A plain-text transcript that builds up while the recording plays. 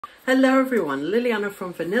Hello everyone, Liliana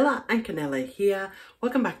from Vanilla and Canela here.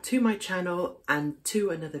 Welcome back to my channel and to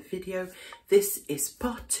another video. This is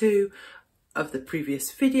part 2 of the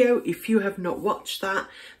previous video. If you have not watched that,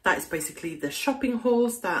 that is basically the shopping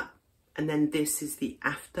hauls and then this is the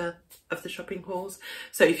after of the shopping hauls.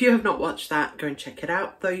 So if you have not watched that, go and check it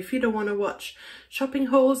out. Though if you don't want to watch shopping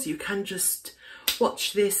hauls, you can just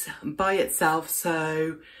watch this by itself.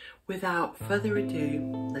 So without further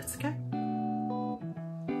ado, let's go.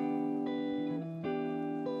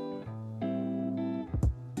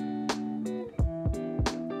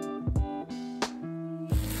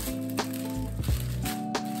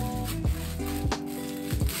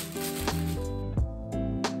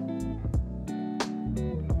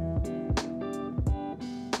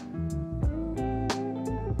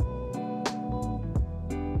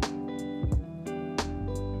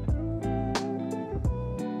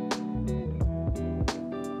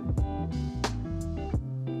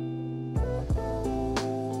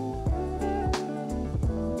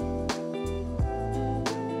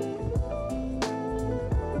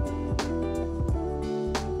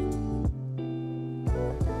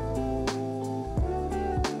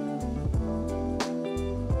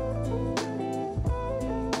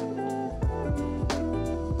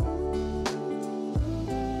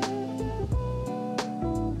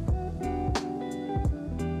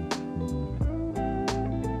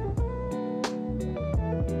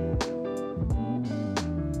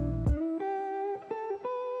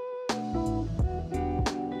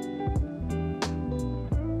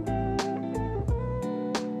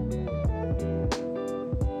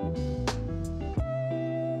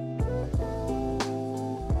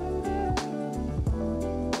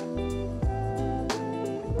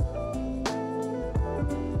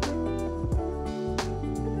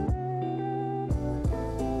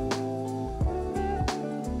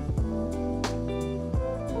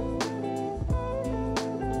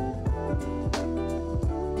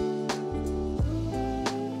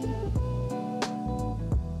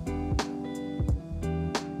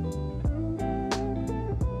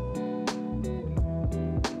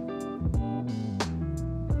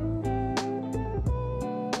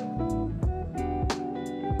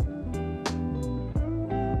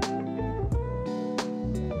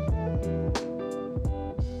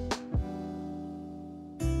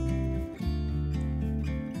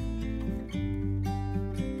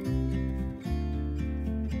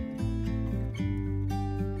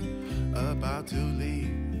 About to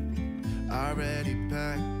leave, already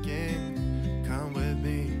packing. Come with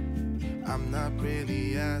me, I'm not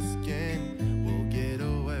really asking. We'll get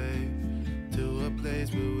away to a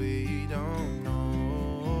place where we don't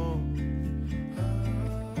know.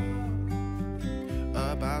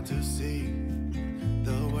 About to see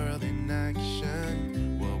the world in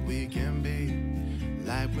action, what we can be,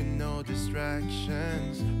 life with no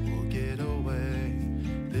distractions. We'll get away,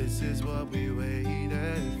 this is what we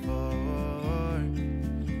waited for.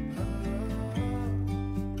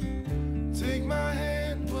 Take my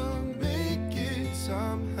hand, we'll make it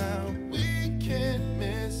somehow. We can't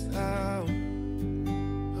miss out.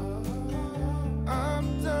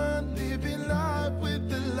 I'm done living life with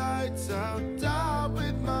the lights out, die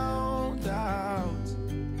with my own doubts.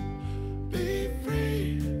 Be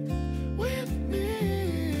free with me.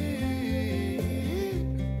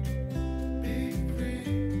 Be free.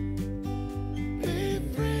 Be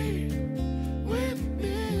free with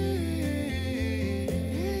me.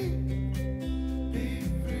 Be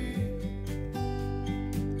free.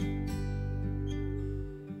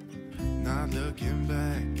 Not looking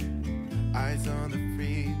back, eyes on the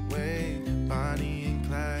freeway, Bonnie and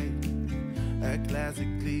Clyde, a classic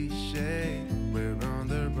cliche. We're on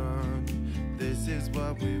the run, this is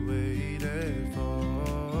what we waited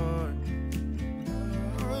for.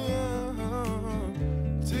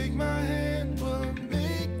 Take my hand, we'll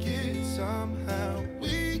make it somehow.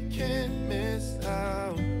 We can't miss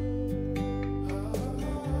out.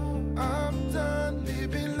 I'm done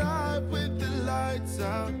living life with the lights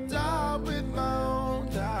out, die with my own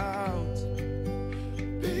doubts.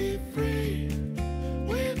 Be free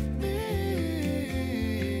with me.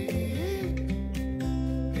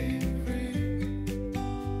 Be free.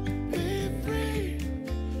 Be free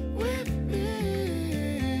with me.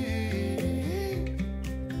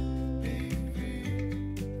 Be free.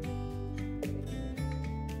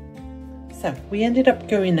 So we ended up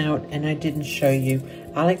going out and I didn't show you.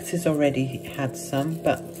 Alex has already had some,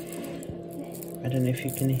 but I don't know if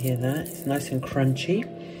you can hear that. It's nice and crunchy.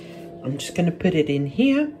 I'm just going to put it in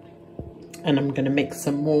here and I'm going to make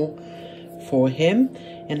some more for him.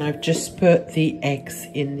 and I've just put the eggs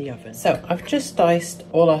in the oven. So I've just diced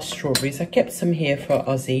all our strawberries. I kept some here for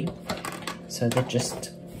Ozzy, so they're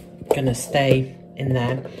just gonna stay in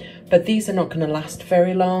there. But these are not gonna last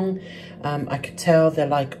very long. I could tell they're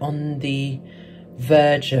like on the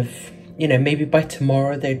verge of, you know, maybe by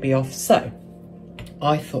tomorrow they'd be off. So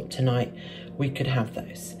I thought tonight we could have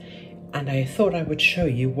those. And I thought I would show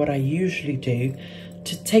you what I usually do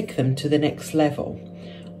to take them to the next level.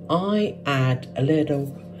 I add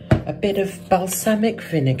a bit of balsamic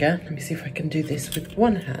vinegar. Let me see if I can do this with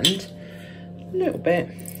one hand. A little bit.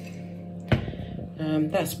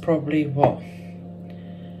 That's probably what?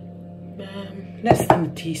 Less than a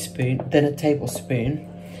teaspoon, than a tablespoon.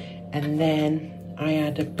 And then I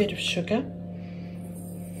add a bit of sugar.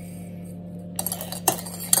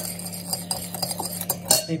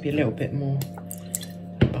 Maybe a little bit more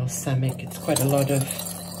balsamic. It's quite a lot of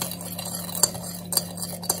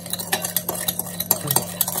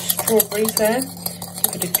strawberries there.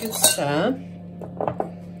 Give it a good stir.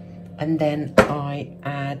 And then I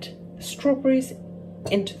add the strawberries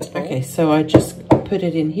into the bowl. Okay, so I just put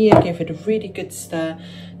it in here, give it a really good stir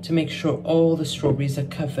to make sure all the strawberries are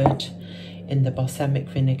covered in the balsamic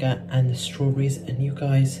vinegar and the strawberries. And you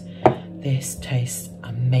guys, this tastes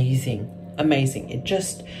amazing. Amazing. It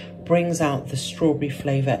just brings out the strawberry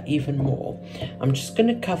flavor even more. I'm just going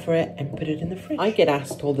to cover it and put it in the fridge. I get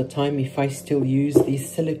asked all the time if I still use these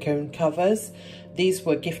silicone covers. These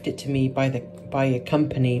were gifted to me by a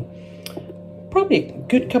company probably a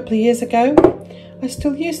good couple of years ago. I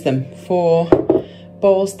still use them for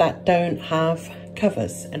bowls that don't have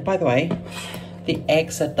covers. And by the way, the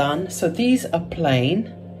eggs are done. So these are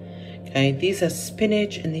plain. Okay, these are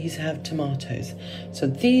spinach and these have tomatoes. So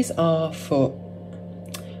these are for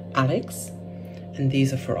Alex and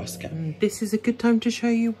these are for Oscar. This is a good time to show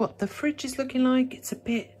you what the fridge is looking like. It's a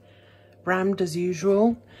bit rammed as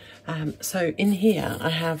usual. So in here I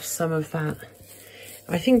have some of that,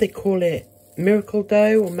 I think they call it miracle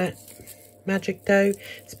dough or magic dough.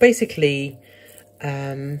 It's basically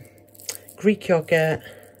Greek yogurt,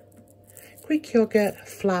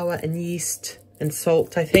 flour and yeast and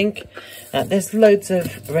salt, I think. There's loads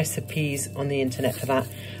of recipes on the internet for that.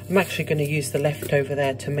 I'm actually going to use the leftover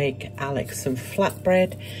there to make Alex some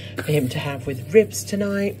flatbread for him to have with ribs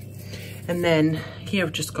tonight. And then here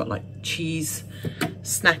I've just got like cheese,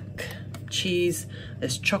 snack cheese.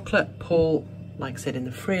 There's chocolate, Paul likes it in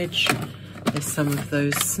the fridge. There's some of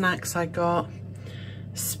those snacks I got.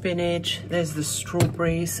 Spinach, there's the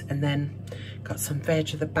strawberries, and then got some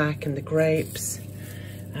veg at the back and the grapes.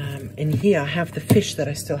 In here I have the fish that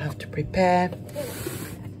I still have to prepare.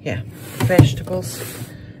 Yeah, vegetables.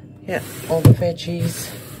 Yeah, all the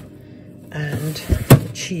veggies and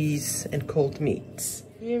cheese and cold meats.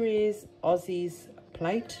 Here is Ozzy's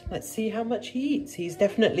plate. Let's see how much he eats. He's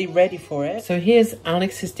definitely ready for it. So here's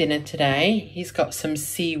Alex's dinner today. He's got some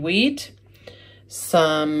seaweed,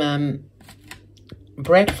 some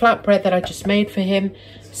flatbread that I just made for him,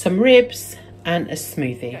 some ribs and a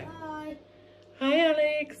smoothie. Hi. Hi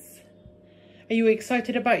Alex. Are you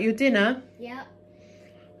excited about your dinner? Yeah.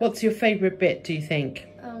 What's your favourite bit, do you think?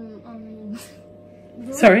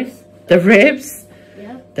 Sorry? The ribs?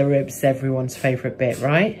 Yeah. The ribs, everyone's favourite bit,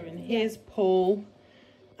 right? And here's Paul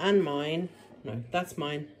and mine. No, that's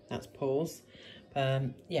mine. That's Paul's.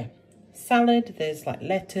 Yeah. Salad, there's like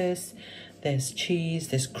lettuce, there's cheese,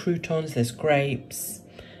 there's croutons, there's grapes,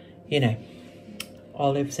 you know,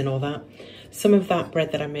 olives and all that. Some of that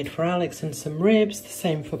bread that I made for Alex and some ribs, the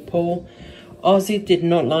same for Paul. Ozzy did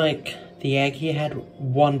not like the egg. He had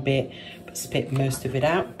one bit, but spit most of it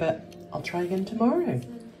out, but I'll try again tomorrow.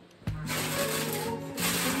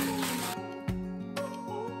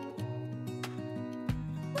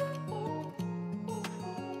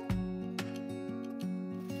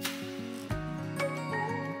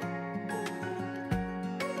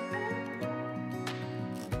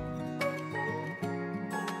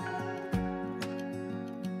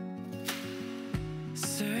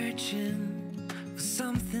 Searching for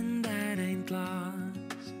something that ain't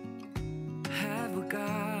lost. Have we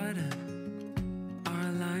got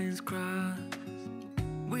our lines crossed?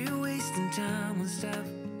 We're wasting time on stuff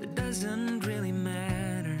that doesn't really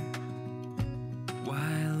matter,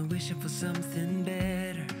 while wishing for something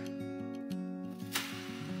better.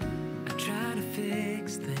 I try to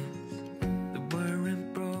fix things that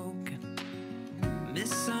weren't broken,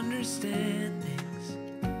 misunderstandings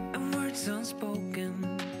and words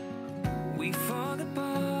unspoken. We fall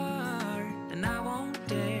apart and I won't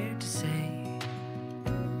dare to say,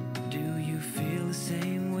 do you feel the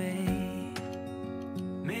same way?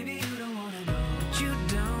 Maybe you don't wanna know, but you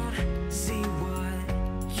don't see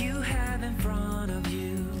what you have in front of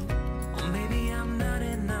you.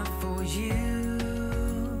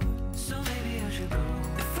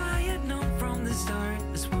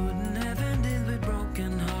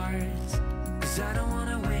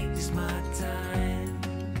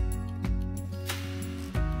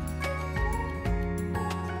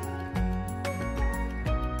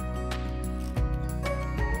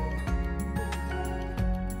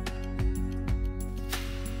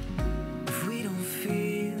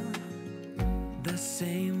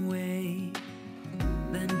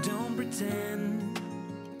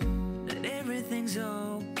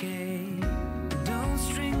 okay. Don't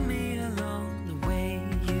string me along the way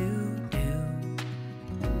you do.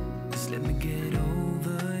 Just let me get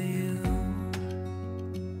over you.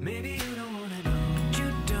 Maybe you don't wanna know, but you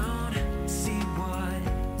don't see what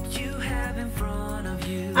you have in front of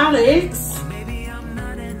you. Alex! Or maybe I'm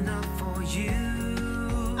not enough for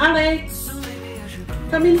you. Alex! So maybe I should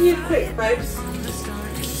Come in here quick, babes.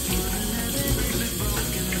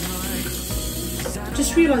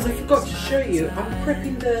 Just realised I forgot to show you. I'm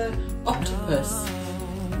prepping the octopus.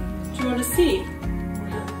 Do you want to see?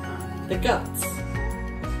 The guts.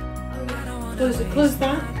 Close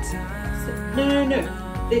that. No.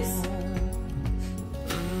 This.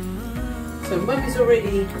 So Mummy's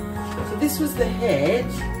already. So this was the head.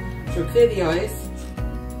 So clear the eyes.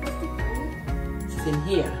 It's in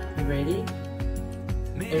here. You ready?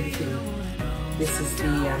 Everything. This is the.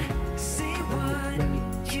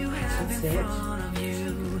 That's it.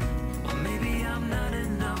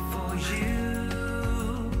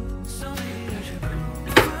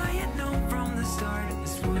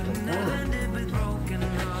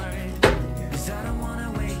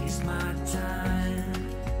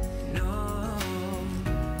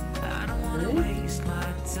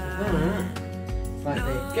 Like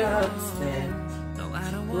their guts, their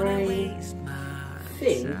brain,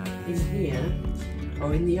 think in here,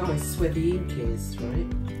 or in the ice where the ink is, right?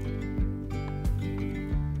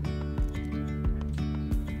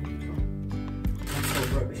 That's all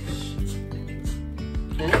rubbish.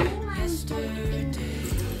 Okay?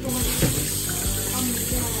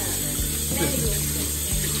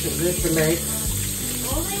 There's the legs.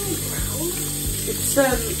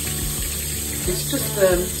 It's just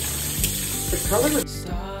the colour.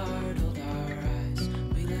 Startled our eyes,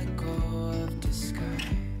 we let go of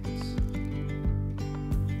disguise.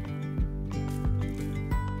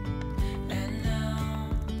 And now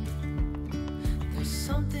there's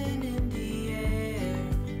something in the air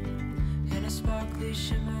and a sparkly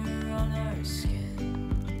shimmer on our skin,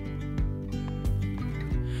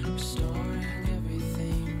 restoring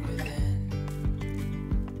everything within.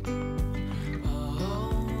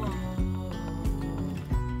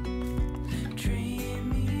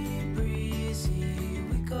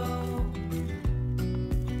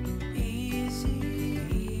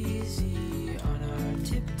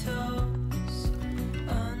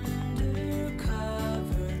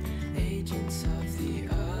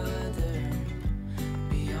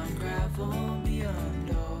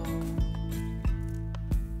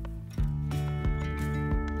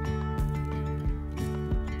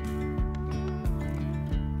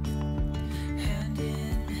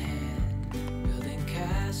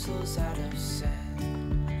 Out of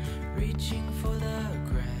sand, reaching for the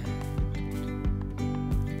grand.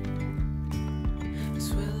 As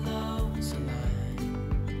willows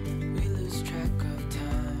align, we lose track of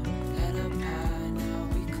time. Head up high, now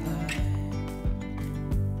we climb.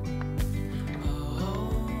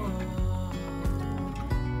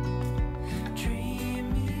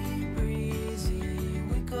 Dreamy, breezy,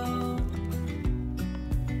 we go.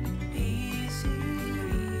 Easy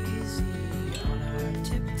on our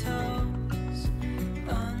tiptoes,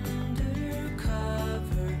 undercover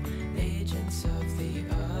agents of the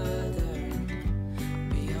other,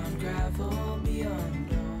 beyond gravel, beyond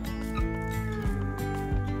dawn.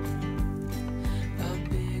 A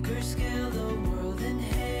bigger scale the world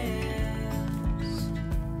inhales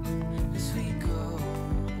as we go.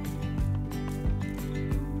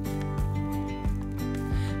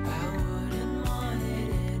 I wouldn't want it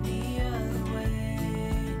any other way.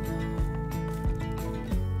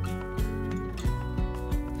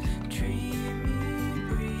 Dreamy,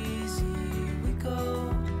 breezy, we go.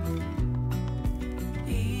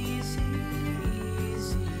 Easy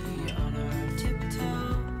on our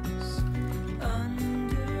tiptoes,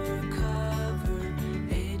 undercover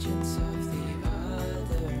agents of the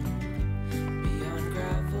other, beyond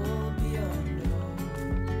gravel, beyond dawn.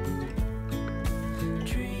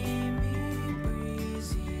 Dreamy,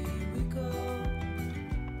 breezy, we go.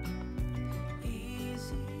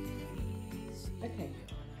 Easy. Okay,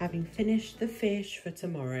 having finished the fish for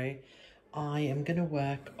tomorrow, I am going to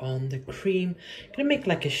work on the cream. I'm going to make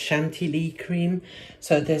like a chantilly cream.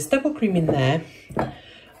 So there's double cream in there.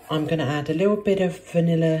 I'm going to add a little bit of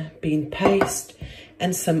vanilla bean paste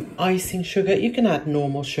and some icing sugar. You can add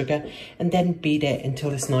normal sugar and then beat it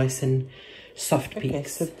until it's nice and soft peaks. Okay,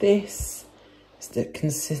 so this is the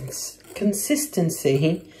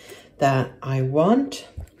consistency that I want.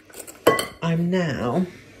 I'm now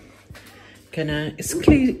gonna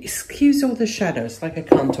excuse all the shadows, like I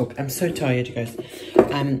can't talk. I'm so tired, you guys.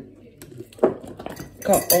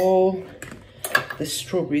 Got all the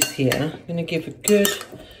strawberries here. I'm going to give a good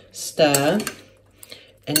stir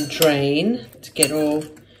and drain to get all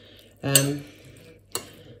the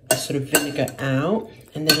sort of vinegar out.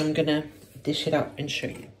 And then I'm going to dish it up and show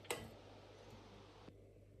you.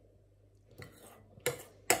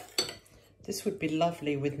 This would be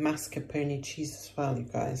lovely with mascarpone cheese as well, you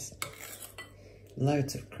guys.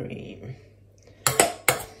 Loads of cream.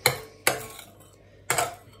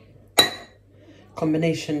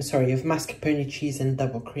 Combination, sorry, of mascarpone cheese and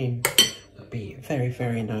double cream would be very,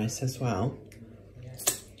 very nice as well.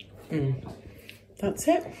 That's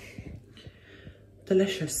it.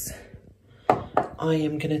 Delicious. I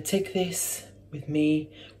am going to take this with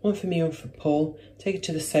me, one for me, one for Paul, take it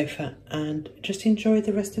to the sofa and just enjoy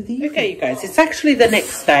the rest of the evening. Okay, you guys, it's actually the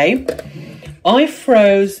next day. I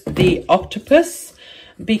froze the octopus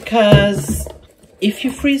because if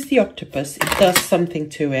you freeze the octopus, it does something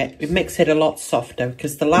to it. It makes it a lot softer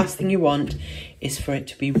because the last thing you want is for it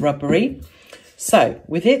to be rubbery. So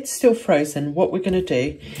with it still frozen, what we're going to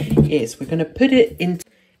do is we're going to put it in,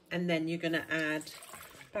 and then you're going to add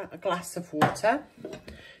about a glass of water.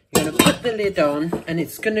 You're going to put the lid on and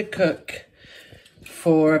it's going to cook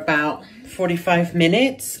for about 45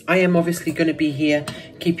 minutes. I am obviously going to be here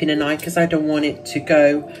keeping an eye because I don't want it to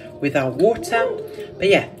go without water. But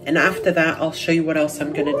yeah, and after that, I'll show you what else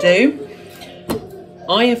I'm going to do.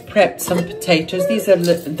 I have prepped some potatoes. These are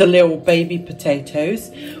the little baby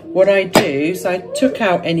potatoes. What I do is I took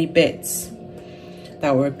out any bits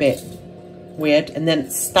that were a bit weird and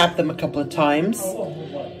then stabbed them a couple of times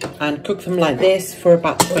and cook them like this for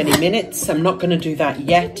about 20 minutes. I'm not going to do that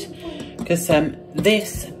yet because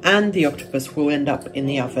this and the octopus will end up in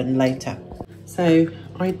the oven later. So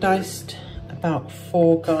I diced about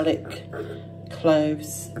 4 garlic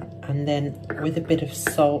cloves and then with a bit of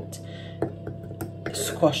salt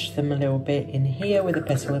squashed them a little bit in here with a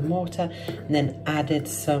pestle and mortar, and then added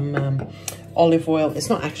some olive oil. It's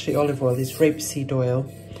not actually olive oil, it's rapeseed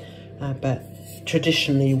oil, but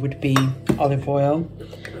traditionally would be olive oil.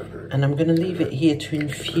 And I'm going to leave it here to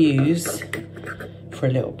infuse for a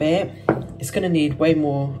little bit. It's going to need way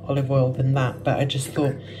more olive oil than that, but I just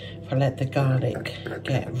thought if I let the garlic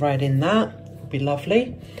get right in that, it would be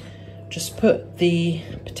lovely. Just put the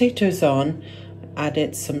potatoes on,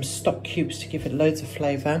 added some stock cubes to give it loads of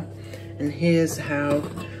flavour. And here's how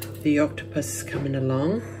the octopus is coming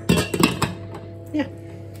along. Yeah,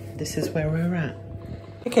 this is where we're at.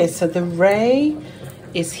 Okay, so the Ray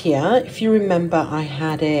is here. If you remember, I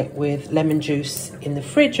had it with lemon juice in the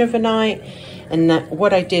fridge overnight, and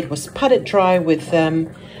what I did was pat it dry with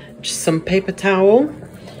just some paper towel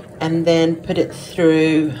and then put it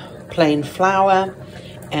through plain flour,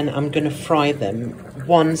 and I'm going to fry them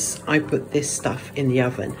once I put this stuff in the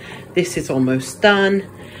oven. This is almost done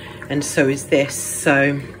and so is this,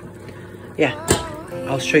 so yeah,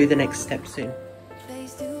 I'll show you the next step soon.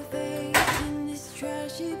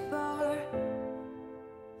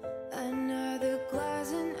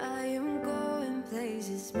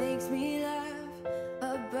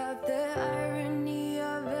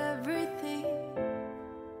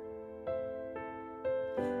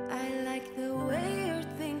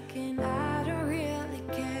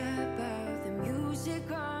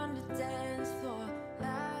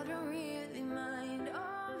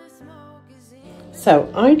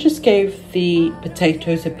 So I just gave the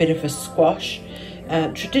potatoes a bit of a squash.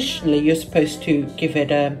 Traditionally, you're supposed to give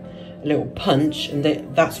it a little punch, and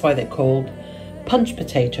that's why they're called punch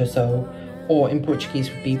potatoes, or in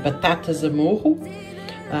Portuguese would be batatas a murro.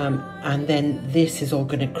 And then this is all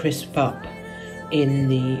going to crisp up in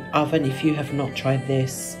the oven. If you have not tried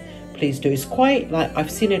this, please do. It's quite like,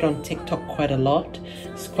 I've seen it on TikTok quite a lot.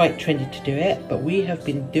 It's quite trendy to do it, but we have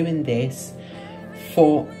been doing this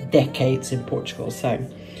for decades in Portugal. So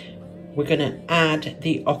we're going to add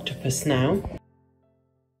the octopus now.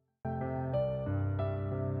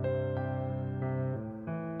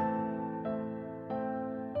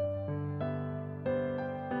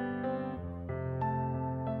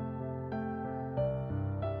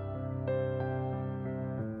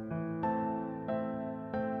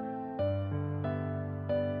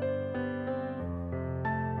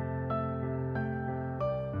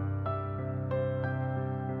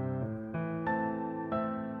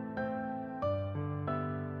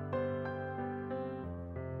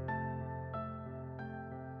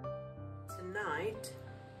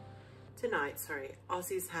 Tonight,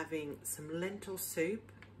 Ozzy's having some lentil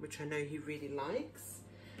soup, which I know he really likes,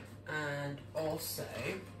 and also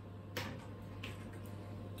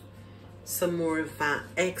some more of that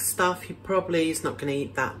egg stuff. He probably is not going to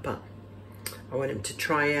eat that, but I want him to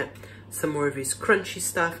try it. Some more of his crunchy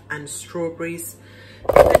stuff and strawberries.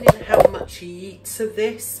 depending on how much he eats of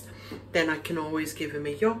this, then I can always give him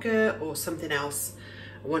a yogurt or something else,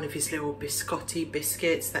 one of his little biscotti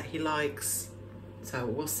biscuits that he likes. So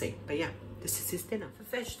we'll see. But yeah, this is his dinner. For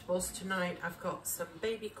vegetables tonight, I've got some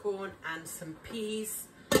baby corn and some peas.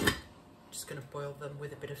 Just gonna boil them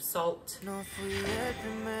with a bit of salt. No fui el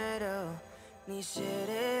primero, ni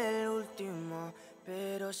seré el último,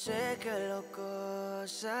 pero sé que lo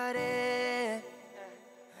gozaré.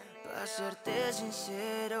 Para serte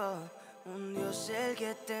sincero, un Dios el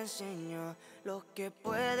que te enseñó lo que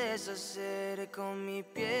puedes hacer con mi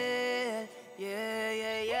piel. Yeah,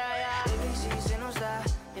 yeah, yeah, yeah. Baby, si se nos da,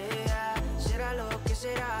 yeah, será lo que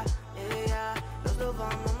será, yeah, los dos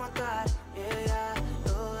vamos a matar, yeah,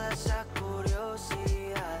 toda esa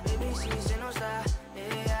curiosidad. Baby, si se nos da,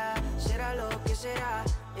 yeah, será lo que será,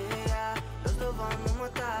 yeah, los dos vamos a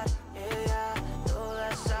matar, yeah, toda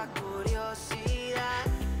esa curiosidad.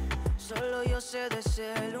 Solo yo sé de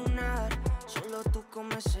ese lunar, solo tú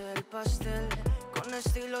comes el pastel. Con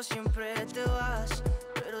estilo siempre te vas,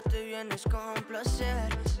 pero te vienes con placer.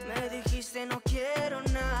 Me dijiste no quiero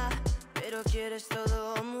nada, pero quieres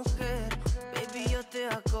todo, mujer. Baby, yo te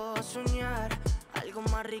hago soñar algo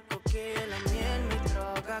más rico que la miel, mi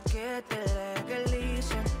droga que te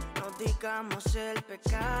legalicen. No digamos el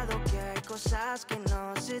pecado, que hay cosas que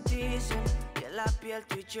no se dicen. Que la piel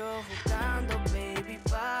tú y yo jugando, baby,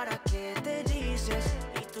 ¿para qué te dices?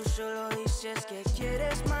 Y tú solo dices que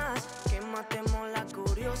quieres más, que matemos la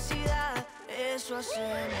curiosidad. Eso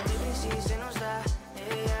hacemos, baby, si se nos da,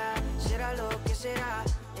 yeah, será lo que será,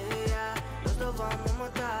 yeah, los dos vamos a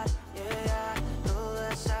matar, yeah,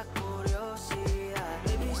 toda esa curiosidad.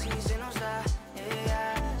 Baby, si se nos da,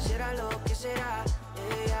 yeah, será lo que será,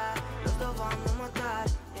 yeah, los dos vamos a matar,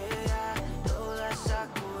 yeah, toda esa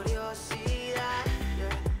curiosidad.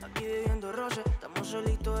 Yeah, aquí viviendo roce, estamos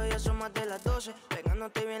solitos, ya son más de las 12.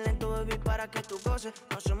 Pegándote bien lento, baby, para que tú goces.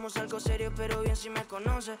 No somos algo serio, pero bien si me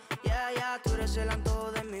conoces. Yeah, yeah, tú eres el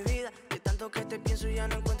antojo de mi vida. De tanto que te pienso ya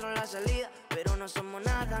no encuentro la salida. Pero no somos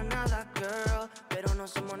nada, nada, girl. Pero no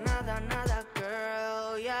somos nada, nada,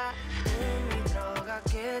 girl. Yeah, tú mi droga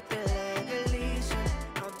que te legalicen.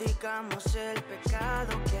 No digamos el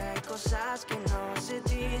pecado, que hay cosas que no se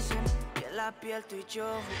dicen. Que la piel tú y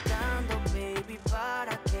yo jugando, baby,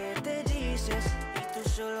 ¿para qué te dices? Y tú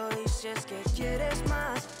solo dices que quieres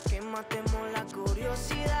más, que matemos la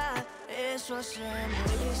curiosidad. Eso hacemos,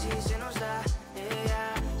 baby, si se nos da,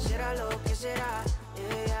 yeah, será lo que será,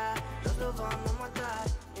 yeah, los dos vamos a matar,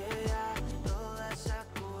 yeah, toda esa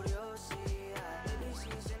curiosidad. Baby, si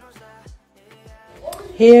se nos da, yeah.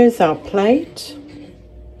 Here's our plate.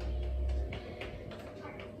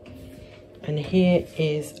 And here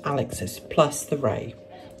is Alex's plus the Ray.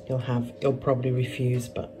 He'll probably refuse,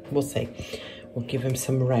 but we'll see. We'll give him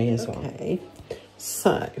some Ray as well. Okay,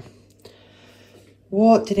 so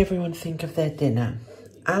what did everyone think of their dinner?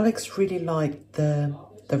 Alex really liked the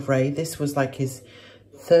Ray. This was like his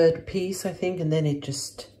third piece, I think, and then it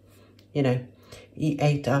just, you know, he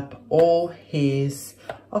ate up all his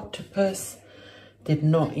octopus, did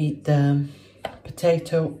not eat the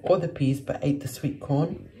potato or the peas, but ate the sweet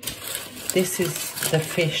corn. This is the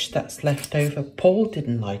fish that's left over. Paul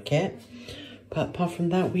didn't like it, but apart from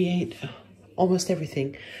that, we ate almost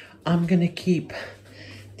everything. I'm gonna keep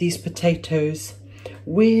these potatoes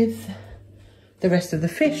with the rest of the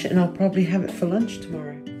fish, and I'll probably have it for lunch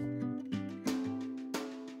tomorrow.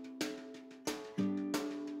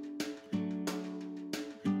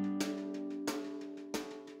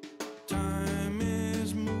 Time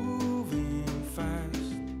is moving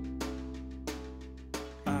fast.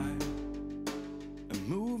 I am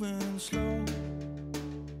moving slow.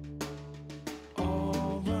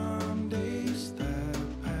 All the days that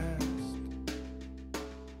passed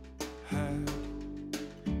had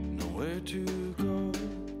nowhere to go.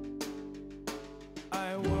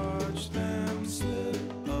 I watched them slip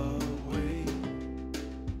away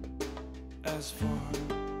as far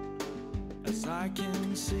as I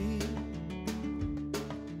can see.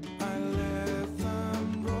 I let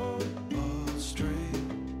them roll astray.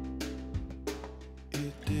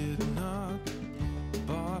 It did not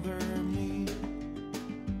bother me.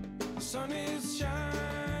 The sun is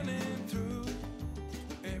shining through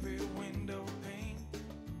every window pane.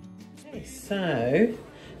 Okay, so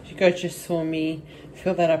you guys just saw me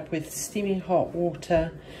fill that up with steaming hot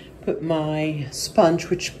water, put my sponge,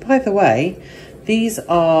 which by the way, these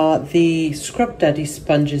are the Scrub Daddy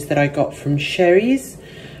sponges that I got from Sherry's.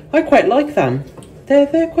 I quite like them.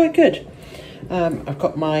 They're quite good. I've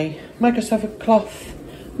got my microfiber cloth,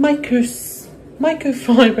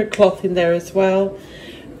 microfiber cloth in there as well.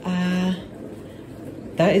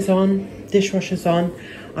 That is on. dishwashers on.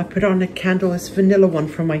 I put on a candle, this vanilla one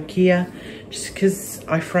from IKEA, just because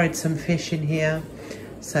I fried some fish in here.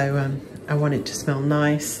 So I want it to smell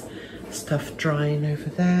nice. Stuff drying over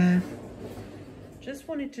there. Just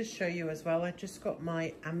wanted to show you as well, I just got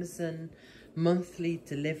my Amazon monthly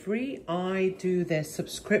delivery. I do their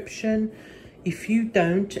subscription. If you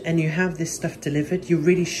don't and you have this stuff delivered, you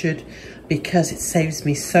really should, because it saves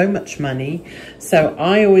me so much money. So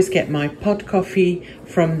I always get my pod coffee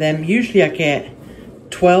from them. Usually I get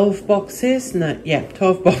 12 boxes. No, yeah,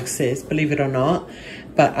 12 boxes, believe it or not.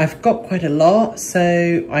 But I've got quite a lot,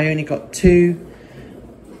 so I only got 2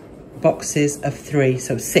 boxes of 3,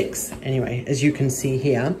 so 6 anyway, as you can see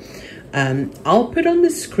here. I'll put on the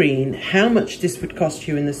screen how much this would cost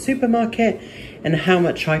you in the supermarket and how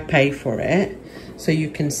much I pay for it, so you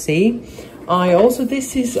can see. I also,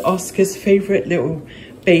 this is Oscar's favorite little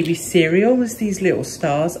baby cereal, is these little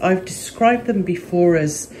stars. I've described them before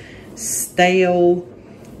as stale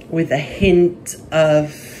with a hint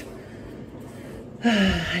of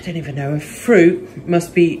I don't even know, a fruit,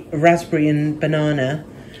 must be raspberry and banana.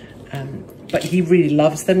 But he really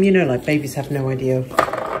loves them, you know, like babies have no idea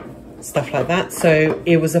of stuff like that. So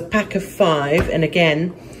it was a pack of 5, and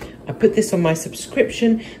again, I put this on my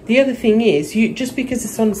subscription. The other thing is, you just because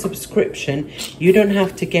it's on subscription, you don't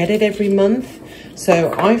have to get it every month.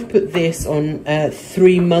 So I've put this on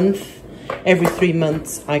 3 month. Every 3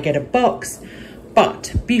 months I get a box.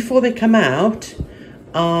 But before they come out,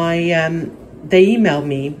 they email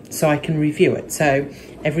me so I can review it. So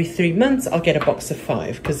every 3 months I'll get a box of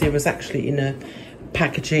 5, because it was actually in a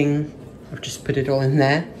packaging. I've just put it all in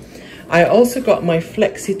there. I also got my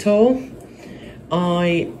Flexitol.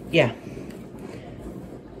 I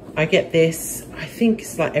get this, I think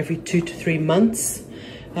it's like every 2 to 3 months.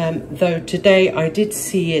 Though today I did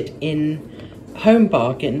see it in Home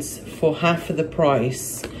Bargains for half of the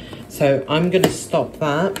price. So I'm going to stop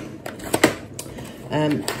that.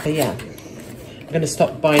 But yeah, I'm going to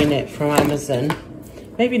stop buying it from Amazon.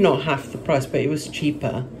 Maybe not half the price, but it was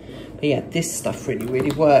cheaper. But yeah, this stuff really,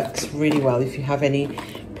 really works really well. If you have any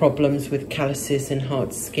problems with calluses and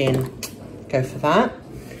hard skin, go for that.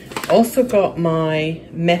 Also got my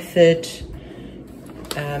Method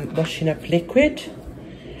washing up liquid.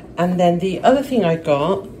 And then the other thing I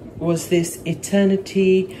got was this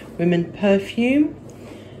Eternity Women perfume,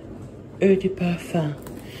 Eau de Parfum.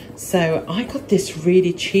 So I got this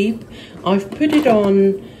really cheap. I've put it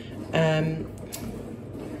on,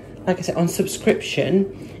 like I said, on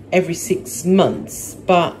subscription every 6 months,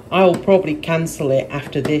 but I'll probably cancel it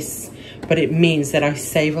after this. But it means that I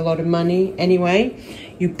save a lot of money anyway.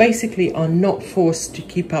 You basically are not forced to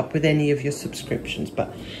keep up with any of your subscriptions,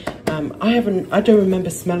 but I don't remember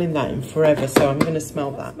smelling that in forever, so I'm going to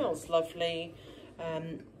smell that. It smells lovely.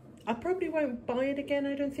 I probably won't buy it again,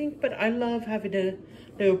 I don't think, but I love having a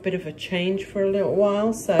little bit of a change for a little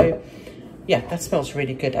while. So yeah, that smells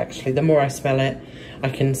really good actually. The more I smell it, I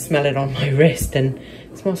can smell it on my wrist, and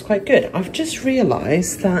it smells quite good. I've just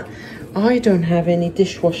realized that I don't have any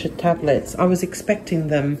dishwasher tablets. I was expecting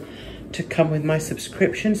them to come with my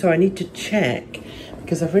subscription, so I need to check,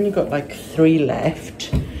 because I've only got like 3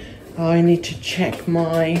 left. I need to check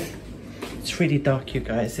my, it's really dark, you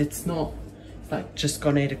guys. It's not like just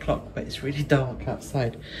gone 8 o'clock, but it's really dark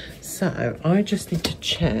outside. So I just need to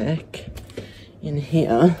check in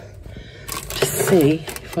here to see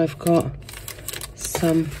if I've got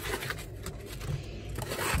some.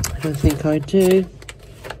 I don't think I do.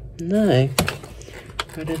 No,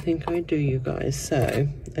 I don't think I do, you guys. So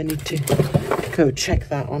I need to go check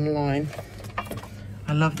that online.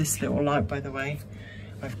 I love this little light, by the way.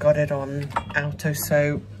 I've got it on auto,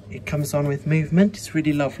 so it comes on with movement. It's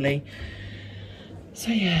really lovely.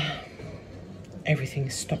 So yeah,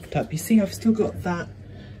 everything's stocked up. You see, I've still got that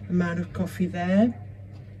amount of coffee there,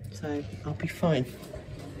 so I'll be fine.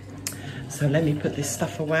 So let me put this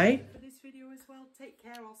stuff away. For this video as well, take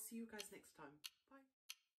care. I'll see you guys next time.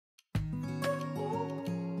 Bye.